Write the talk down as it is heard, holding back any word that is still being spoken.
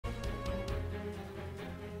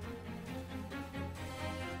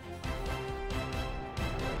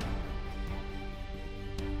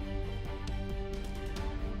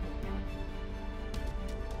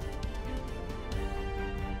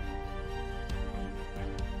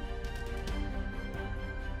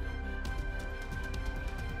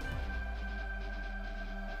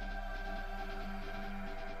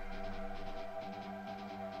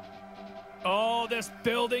Oh, this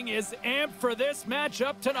building is amped for this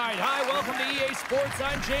matchup tonight. Hi, welcome to EA Sports.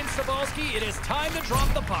 I'm James Cebulski. It is time to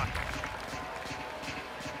drop the puck.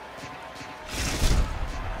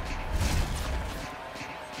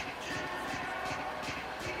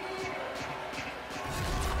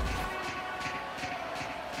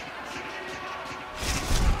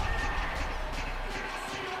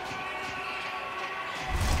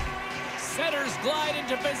 Centers glide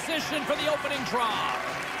into position for the opening draw.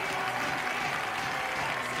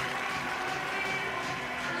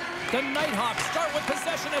 The Nighthawks start with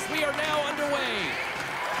possession as we are now underway.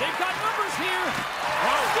 They've got numbers here.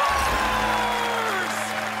 Scores!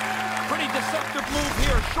 Pretty deceptive move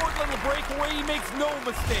here. Short little breakaway. He makes no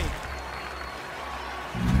mistake.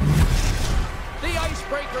 The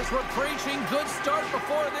Icebreakers were preaching good start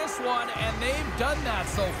before this one, and they've done that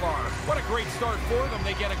so far. What a great start for them.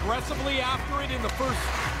 They get aggressively after it in the first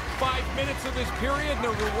 5 minutes of this period, and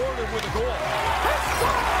they're rewarded with a goal.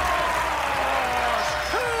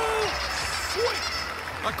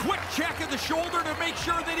 A quick check of the shoulder to make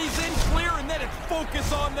sure that he's in clear, and then it's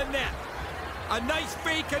focus on the net. A nice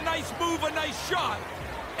fake, a nice move, a nice shot,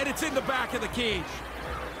 and it's in the back of the cage.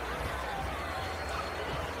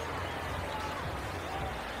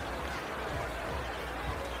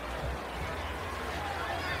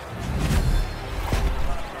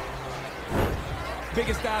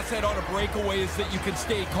 Biggest asset on a breakaway is that you can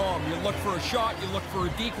stay calm. You look for a shot, you look for a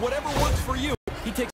deke, whatever works for you. He takes